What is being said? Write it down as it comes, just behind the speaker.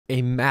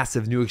A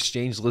massive new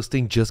exchange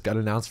listing just got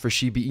announced for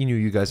Shiba Inu.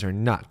 You guys are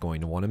not going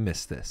to want to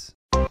miss this.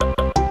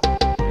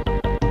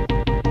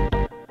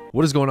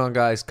 What is going on,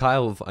 guys?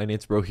 Kyle of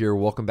Finance Bro here.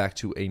 Welcome back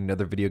to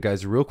another video,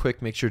 guys. Real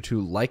quick, make sure to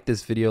like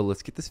this video.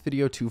 Let's get this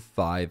video to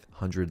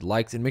 500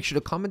 likes, and make sure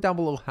to comment down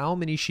below how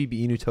many Shiba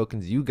Inu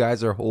tokens you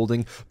guys are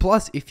holding.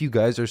 Plus, if you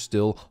guys are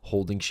still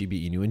holding Shiba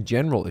Inu in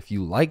general, if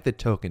you like the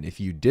token, if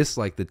you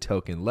dislike the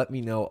token, let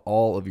me know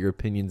all of your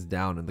opinions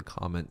down in the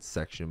comment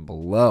section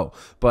below.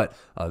 But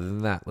other than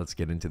that, let's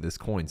get into this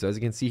coin. So as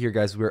you can see here,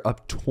 guys, we're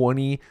up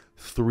 23%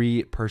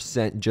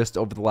 just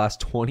over the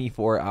last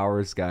 24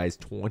 hours, guys.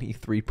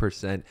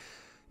 23%.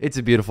 It's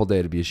a beautiful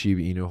day to be a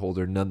Shiba Inu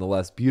holder.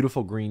 Nonetheless,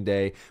 beautiful green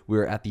day.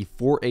 We're at the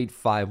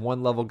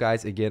 4851 level,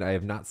 guys. Again, I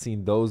have not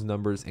seen those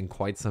numbers in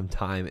quite some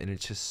time, and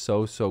it's just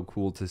so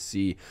cool to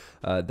see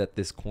that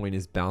this coin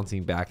is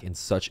bouncing back in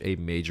such a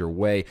major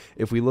way.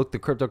 If we look the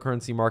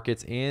cryptocurrency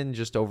markets and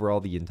just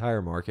overall the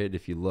entire market,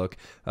 if you look,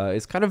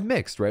 it's kind of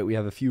mixed, right? We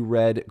have a few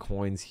red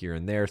coins here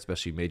and there,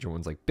 especially major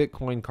ones like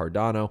Bitcoin,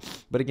 Cardano.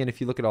 But again, if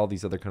you look at all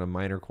these other kind of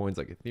minor coins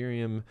like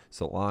Ethereum,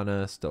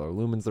 Solana, Stellar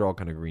Lumens, they're all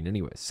kind of green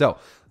anyway. So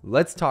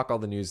let's talk all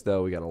the news,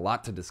 though. We got a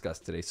lot to discuss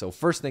today. So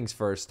first things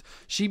first,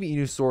 Shiba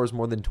Inu soars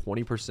more than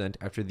 20%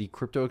 after the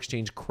crypto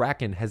exchange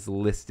Kraken has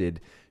listed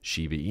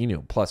Shiba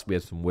Inu. Plus, we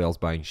have some whales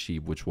buying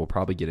Shib, which we'll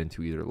probably get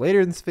into either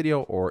later in this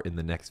video or in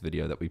the next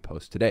video that we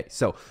post today.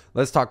 So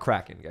let's talk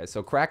Kraken, guys.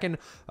 So Kraken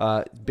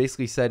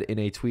basically said in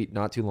a tweet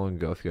not too long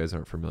ago, if you guys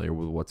aren't familiar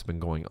with what's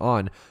been going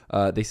on,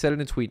 they said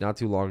in a tweet not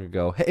too long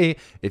ago, hey,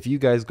 if you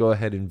guys go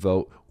ahead and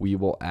vote, we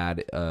will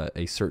add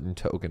a certain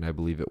token, I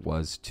believe it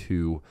was,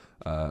 to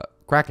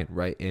Kraken,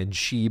 right? And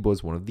Shib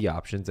was one of the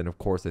options, and of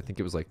course, I think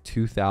it was like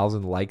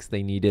 2,000 likes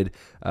they needed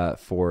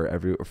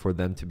for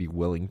them to be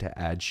willing to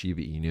add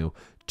Shiba Inu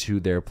to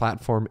their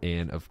platform,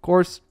 and of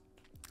course,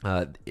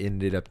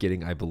 ended up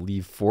getting, I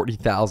believe,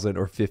 40,000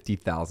 or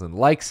 50,000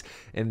 likes,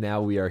 and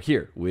now we are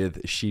here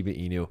with Shiba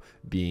Inu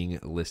being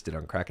listed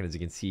on Kraken. As you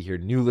can see here,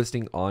 new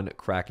listing on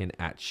Kraken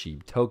at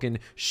Shib token.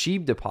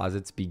 Shib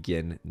deposits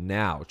begin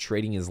now.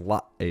 Trading is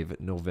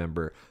live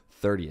November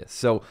 30th.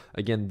 So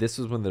again, this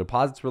was when the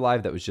deposits were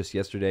live. That was just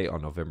yesterday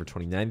on November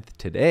 29th.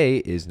 Today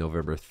is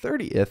November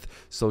 30th.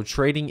 So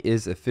trading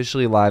is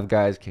officially live,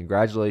 guys.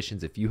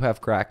 Congratulations. If you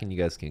have Kraken, you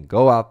guys can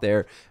go out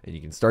there and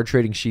you can start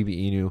trading Shiba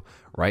Inu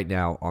right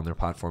now on their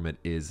platform. It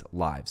is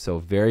live. So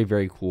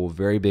very cool,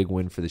 very big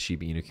win for the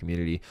Shiba Inu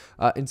community.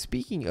 And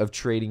speaking of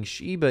trading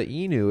Shiba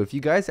Inu, if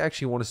you guys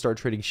actually want to start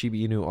trading Shiba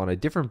Inu on a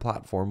different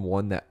platform,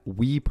 one that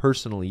we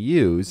personally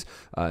use,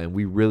 and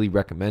we really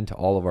recommend to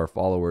all of our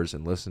followers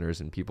and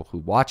listeners and people who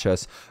watch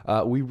us,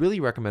 we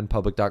really recommend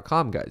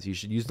public.com, guys. You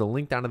should use the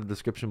link down in the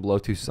description below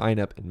to sign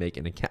up and make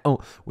an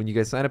account. When you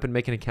guys sign up and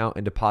make an account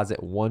and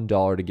deposit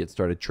 $1 to get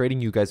started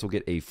trading, you guys will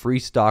get a free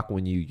stock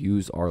when you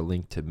use our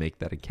link to make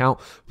that account.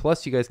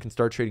 Plus, you guys can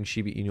start trading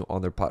Shiba Inu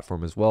on their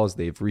platform as well, as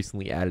they've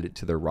recently added it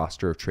to their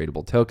roster of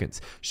tradable tokens.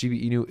 Shiba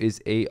Inu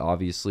is a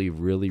obviously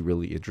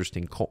really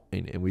interesting coin,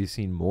 and we've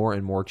seen more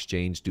and more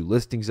exchange do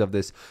listings of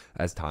this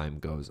as time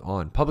goes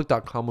on.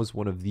 Public.com was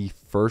one of the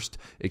first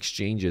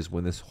exchanges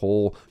when this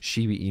whole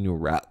Shiba Inu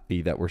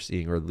rally that we're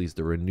seeing, or at least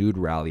the renewed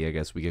rally, I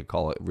guess we could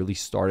call it, really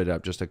started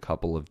up just a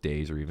couple of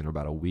days, or even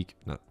about a week,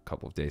 not a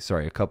couple of days,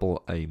 sorry,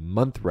 a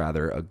month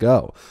rather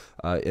ago.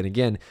 And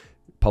again,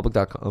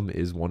 public.com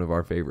is one of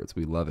our favorites.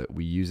 We love it.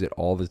 We use it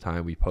all the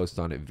time. We post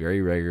on it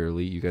very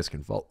regularly. You guys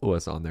can follow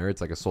us on there.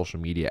 It's like a social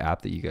media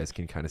app that you guys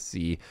can kind of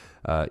see,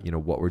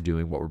 what we're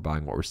doing, what we're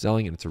buying, what we're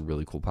selling, and it's a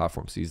really cool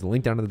platform. So use the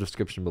link down in the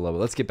description below. But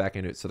let's get back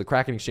into it. So the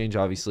Kraken exchange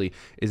obviously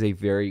is a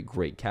very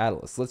great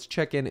catalyst. Let's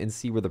check in and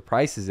see where the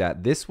price is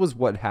at. This was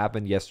what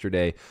happened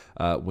yesterday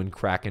when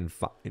Kraken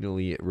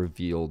finally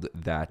revealed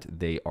that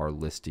they are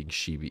listing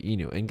Shiba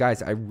Inu. And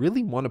guys, I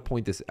really want to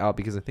point this out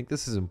because I think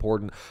this is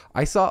important.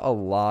 I saw a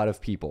lot of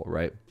people,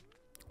 right,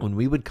 when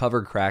we would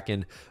cover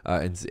Kraken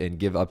and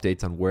give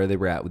updates on where they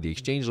were at with the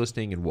exchange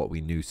listing and what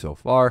we knew so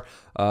far,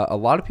 a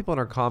lot of people in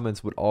our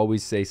comments would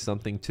always say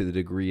something to the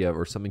degree of,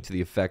 or something to the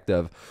effect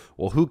of,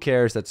 well, who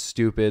cares? That's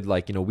stupid.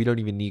 Like, we don't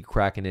even need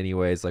Kraken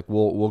anyways. Like,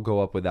 we'll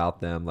go up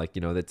without them. Like,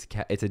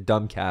 it's a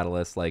dumb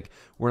catalyst. Like,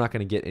 we're not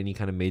going to get any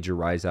kind of major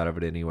rise out of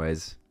it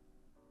anyways.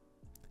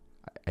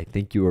 I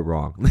think you were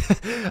wrong.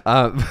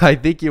 I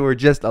think you were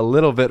just a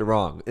little bit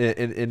wrong.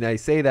 And I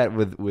say that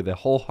with a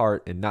whole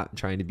heart and not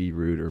trying to be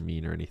rude or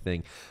mean or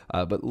anything.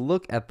 But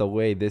look at the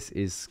way this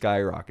is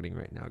skyrocketing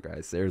right now,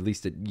 guys. Or at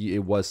least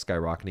it was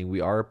skyrocketing. We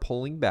are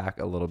pulling back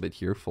a little bit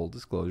here. Full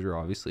disclosure,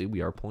 obviously,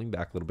 we are pulling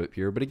back a little bit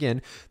here. But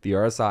again, the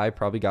RSI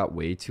probably got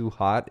way too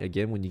hot.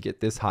 Again, when you get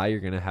this high, you're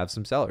going to have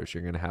some sellers.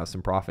 You're going to have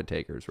some profit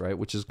takers, right?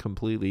 Which is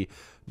completely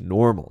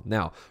normal.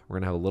 Now, we're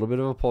going to have a little bit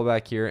of a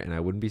pullback here, and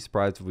I wouldn't be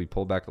surprised if we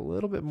pull back a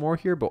little bit more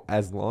here, but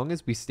as long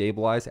as we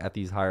stabilize at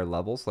these higher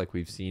levels like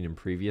we've seen in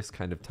previous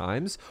kind of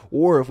times,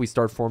 or if we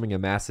start forming a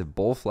massive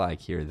bull flag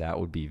here, that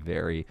would be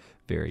very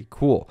very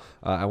cool.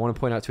 I want to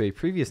point out to a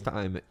previous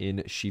time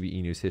in Shiba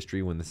Inu's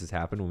history when this has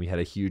happened, when we had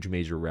a huge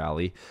major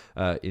rally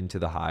into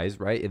the highs,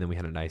 right? And then we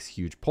had a nice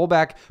huge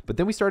pullback, but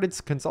then we started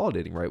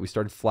consolidating, right? We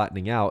started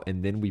flattening out,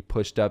 and then we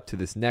pushed up to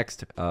this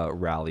next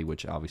rally,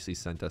 which obviously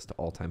sent us to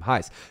all-time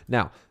highs.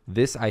 Now,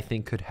 this I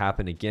think could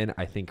happen again.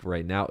 I think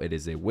right now it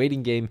is a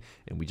waiting game,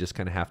 and we just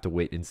kind of have to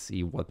wait and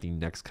see what the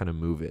next kind of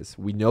move is.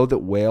 We know that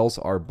whales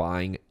are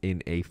buying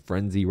in a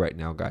frenzy right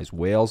now, guys.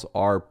 Whales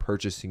are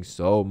purchasing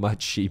so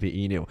much Shiba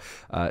Inu.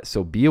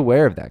 So be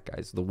aware of that,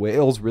 guys. The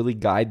whales really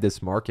guide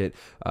this market,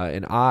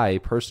 and I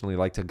personally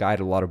like to guide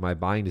a lot of my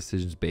buying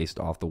decisions based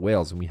off the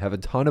whales, and we have a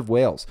ton of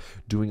whales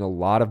doing a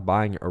lot of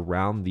buying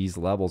around these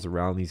levels,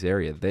 around these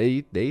areas.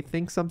 They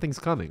think something's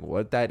coming.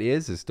 What that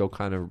is still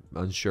kind of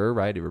unsure,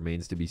 right? It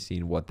remains to be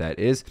seen what that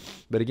is,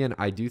 but again,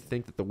 I do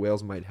think that the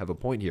whales might have a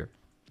point here.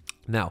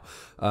 Now,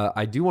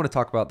 I do want to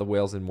talk about the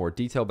whales in more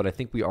detail, but I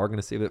think we are going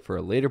to save it for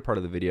a later part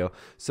of the video.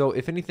 So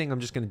if anything, I'm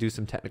just going to do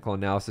some technical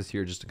analysis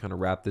here just to kind of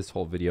wrap this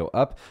whole video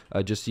up,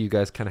 just so you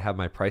guys kind of have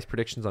my price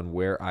predictions on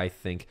where I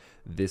think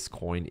this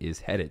coin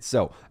is headed.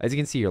 So as you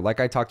can see here, like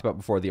I talked about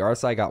before, the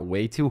RSI got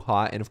way too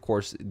hot, and of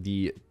course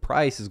the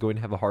price is going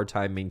to have a hard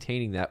time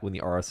maintaining that when the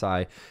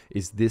RSI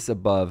is this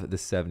above the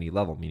 70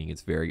 level, meaning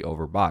it's very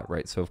overbought,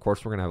 right? So of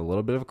course we're going to have a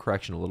little bit of a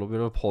correction, a little bit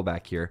of a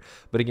pullback here,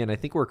 but again, I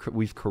think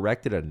we've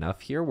corrected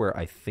enough here where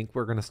I think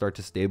we're going to start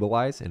to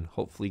stabilize and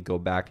hopefully go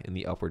back in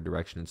the upward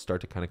direction and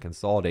start to kind of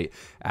consolidate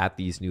at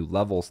these new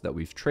levels that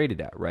we've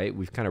traded at, right?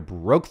 We've kind of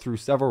broke through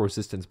several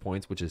resistance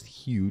points, which is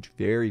huge,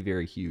 very,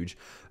 very huge,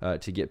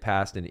 to get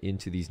past and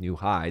into these new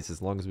highs,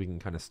 as long as we can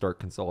kind of start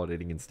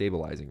consolidating and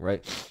stabilizing,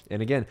 right?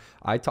 And again,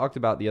 I talked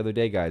about the other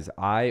day, guys,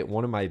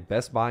 one of my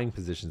best buying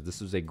positions,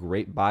 this was a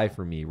great buy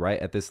for me right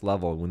at this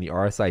level when the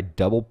RSI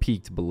double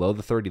peaked below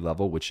the 30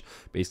 level, which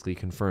basically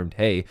confirmed,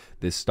 hey,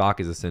 this stock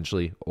is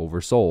essentially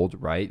oversold,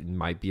 right? It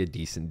might be a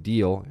decent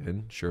deal,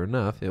 and sure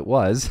enough, it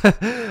was.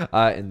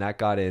 And that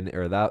got in,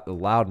 or that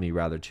allowed me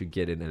rather to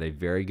get in at a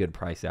very good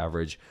price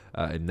average,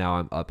 and now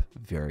I'm up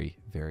very,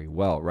 very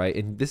well, right?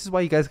 And this is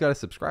why you guys got to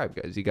subscribe,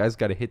 guys. You guys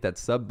got to hit that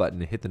sub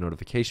button and hit the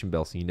notification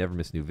bell so you never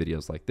miss new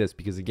videos like this,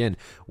 because again,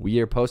 we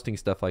are posting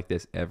stuff like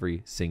this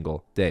every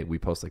single day. We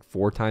post like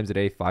 4 times a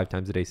day, 5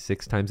 times a day,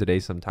 6 times a day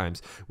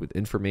sometimes, with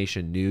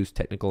information, news,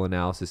 technical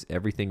analysis,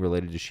 everything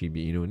related to Shiba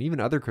Inu, and even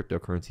other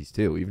cryptocurrencies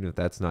too, even if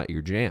that's not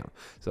your jam.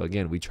 So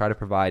again, we try to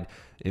provide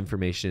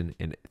information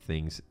and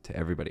things to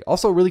everybody.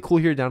 Also really cool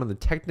here down on the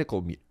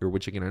technical meter,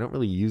 which again, I don't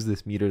really use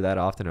this meter that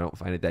often. I don't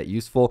find it that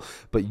useful,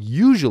 but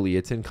usually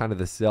it's in kind of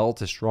the sell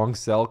to strong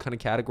sell kind of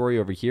category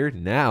over here.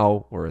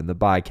 Now we're in the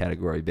buy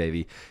category,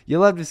 baby. You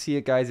love to see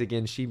it, guys.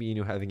 Again, Shiba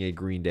Inu having a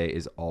green day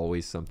is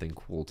always something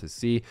cool to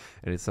see,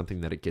 and it's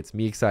something that it gets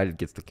me excited,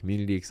 gets the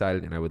community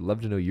excited, and I would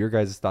love to know your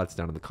guys' thoughts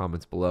down in the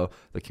comments below.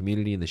 The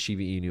community and the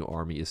Shiba Inu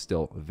army is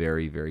still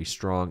very, very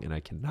strong, and I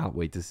cannot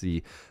wait to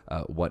see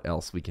what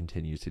else we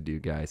continue to do,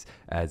 guys,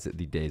 as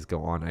the days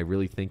go on. I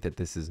really think that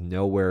this is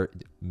nowhere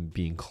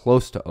being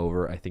close to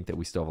over. I think that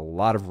we still have a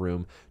lot of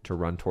room to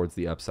run towards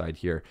the upside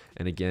here,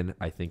 and again,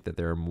 I think that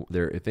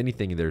if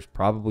anything, there's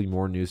probably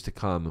more news to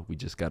come. We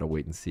just got to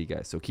wait and see,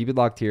 guys. So keep it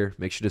locked here.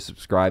 Make sure to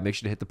subscribe. Make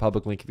sure to hit the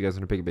public link if you guys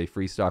want to pick up a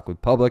free stock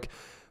with public.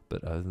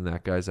 But other than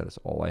that, guys, that is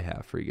all I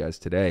have for you guys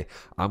today.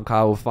 I'm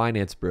Kyle with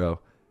Finance Bro.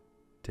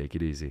 Take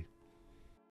it easy.